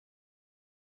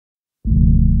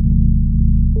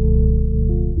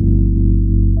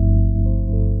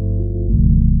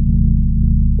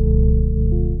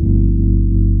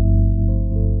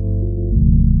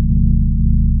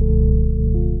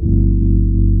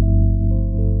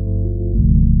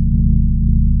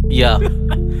Yeah.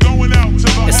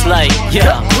 It's like,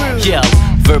 yeah,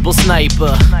 verbal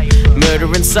sniper,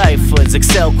 murdering ciphers,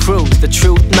 Excel Cruz, the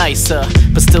truth nicer,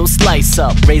 but still slice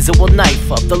up, razor will knife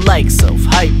up the likes of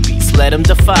hypebeasts, let them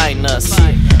define us.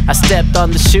 I stepped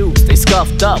on the shoes, they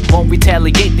scuffed up, won't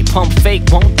retaliate, they pump fake,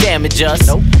 won't damage us.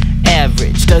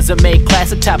 Average, doesn't make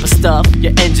classic type of stuff.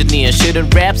 Your engineer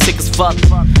shouldn't rap, sick as fuck.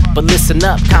 But listen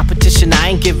up, competition, I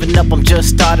ain't giving up, I'm just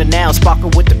starting now,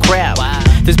 sparking with the crowd.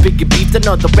 There's bigger beef than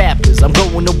other rappers. I'm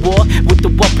going to war with the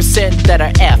 1% that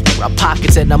are after our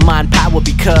pockets and our mind power,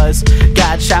 because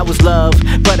God showers love,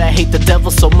 but I hate the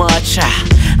devil so much.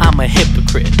 I'm a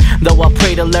hypocrite, though I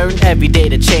pray to learn every day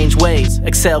to change ways.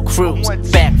 Excel Cruz,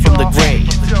 back from the grave.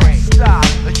 Don't stop,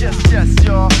 yes,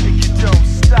 y'all, and you don't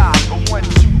stop. 1,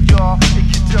 2, y'all,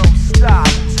 and you don't stop.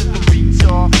 To the beat,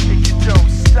 y'all, and you don't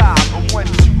stop. 1,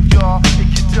 2, y'all,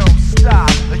 and you don't stop.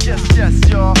 Yes,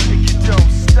 y'all, and you don't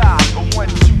stop. 1,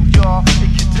 2, y'all,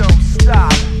 and you don't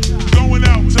stop. Going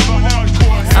out to the hardcore.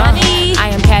 I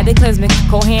am cataclysmic,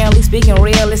 coherently speaking,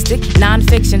 realistic,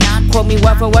 non-fiction. Quote me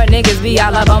word for word, niggas be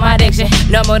all up on my diction.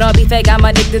 No more, don't be fake, I'm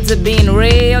addicted to being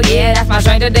real. Yeah, that's my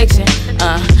strange addiction.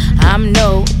 I'm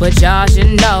new, but y'all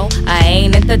should know I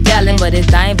ain't into telling, but it's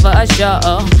time for a show.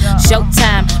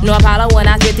 Showtime, no Apollo when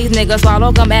I spit these niggas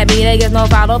swallow. Come at me, they get no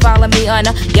follow. Follow me on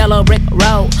a yellow brick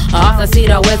road. Off the see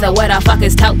the wizard, where the fuck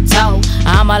is Toto?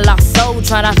 I'm a lost soul,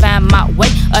 tryna find my way.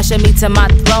 Usher me to my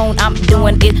throne, I'm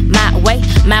doing it my way.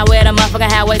 My way, the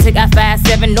motherfucking highway, take a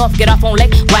 5-7 north, get off on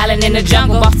lake. Wildin' in the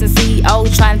jungle, Boston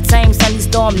CEO, trying to tame sunny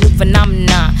storm, new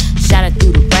phenomenon. Shining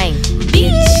through the rain,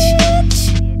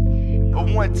 bitch.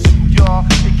 1, 2, y'all,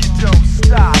 and you don't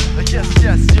stop. Yes,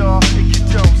 y'all, and you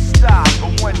don't stop.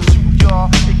 1, 2, y'all,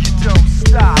 and you don't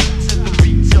stop. To the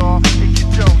beat, y'all, and you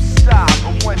don't stop.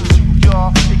 1, 2,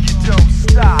 y'all, and you don't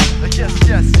stop.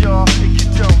 Yes, y'all, and you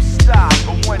don't stop.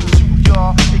 1, 2,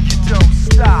 y'all, and you don't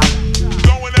stop.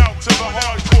 Going out to the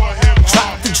hardcore hip hop.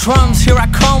 Drop the drums, here I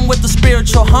come with the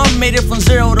spiritual hum. Made it from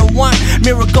 0 to 1,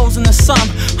 miracles in the sum.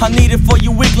 I need it for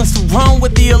you weaklings to run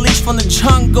with the elites from the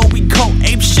jungle. We go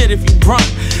ape shit if you brunk.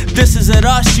 This is at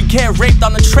us, you get raped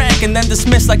on the track and then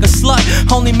dismissed like a slut.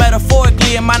 Only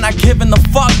metaphorically, am I not giving the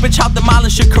fuck? Bitch, I'll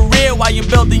demolish your career while you're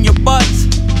building your butts.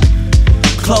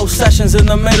 Closed sessions in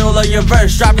the middle of your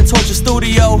verse, driving towards your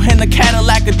studio in the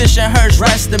Cadillac edition hearse.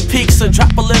 Rest in peace, so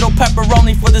drop a little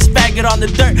pepperoni for this faggot on the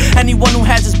dirt. Anyone who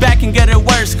has his back can get it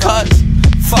worse, cause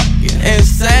fucking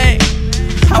insane.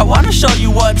 I wanna show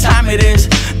you what time it is.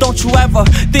 Don't you ever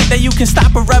think that you can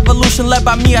stop a revolution led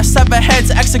by me? I sever heads,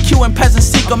 executing peasants,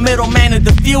 seek a middleman to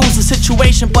diffuse the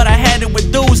situation. But I had it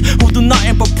with dudes who do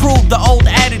nothing but prove the old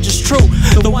adage is true.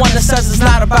 The one that says it's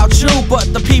not about you,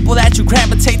 but the people that you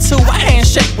gravitate to. I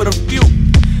handshake with a few.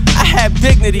 I have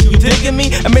dignity, you digging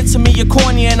me? Admit to me you're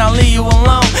corny and I'll leave you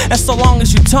alone. And so long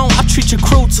as you don't, I'll treat your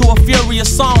crew to a furious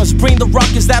songs. Bring the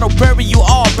ruckus that'll bury you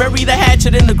all. Bury the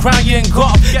hatchet in the ground, you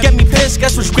engulf. Get me pissed,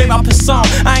 guess which grave I'll piss on.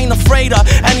 I ain't afraid of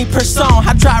any person.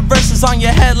 I drop verses on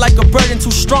your head like a burden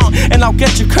too strong. And I'll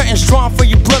get your curtains drawn for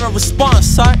your brutal response,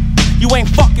 son. You ain't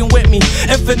fucking with me,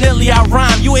 infinitely I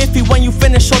rhyme. You iffy when you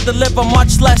finish or deliver,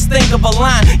 much less think of a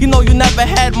line. You know you never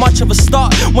had much of a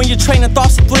start when you're training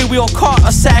thoughts of three-wheel car.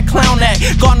 A sad clown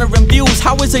act, garnering views.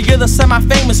 How is it you're the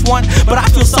semi-famous one, but I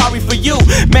feel sorry for you?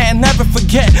 Man, never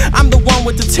forget, I'm the one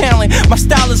with the talent. My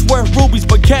style is worth rubies,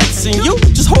 baguettes. And you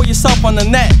just hold yourself on the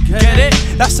net, get it?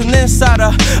 That's an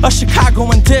insider, a Chicago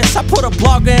and diss. I put a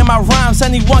blogger in my rhymes,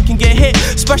 anyone can get hit.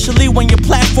 Especially when your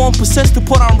platform persists to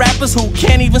put on rappers who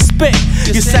can't even spit.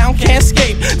 Your sound can't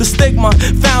escape the stigma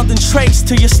found in traits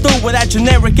to your stool where that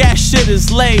generic ass shit is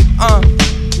laid.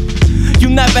 You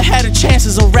never had a chance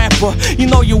as a rapper. You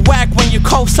know you're whack when you're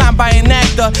co-signed by an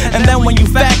actor. And then when you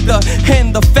factor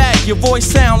in the fact your voice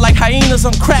sound like hyenas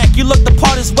on crack. You look the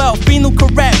part as well, Finu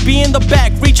Karat, be in the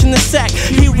back, reaching the sack.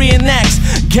 He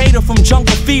reenacts Gator from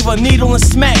Jungle Fever, needle and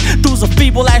smack. Dude's a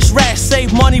feeble ass rat,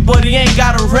 save money but he ain't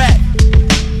got a rat.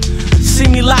 See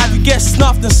me live, you get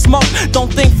snuffed and smoked.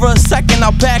 Don't think for a second,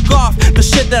 I'll back off. The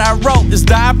shit that I wrote is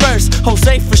diverse,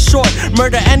 Jose for short.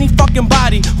 Murder any fucking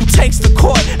body who takes the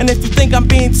court. And if you think I'm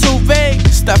being too vague,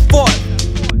 step forward.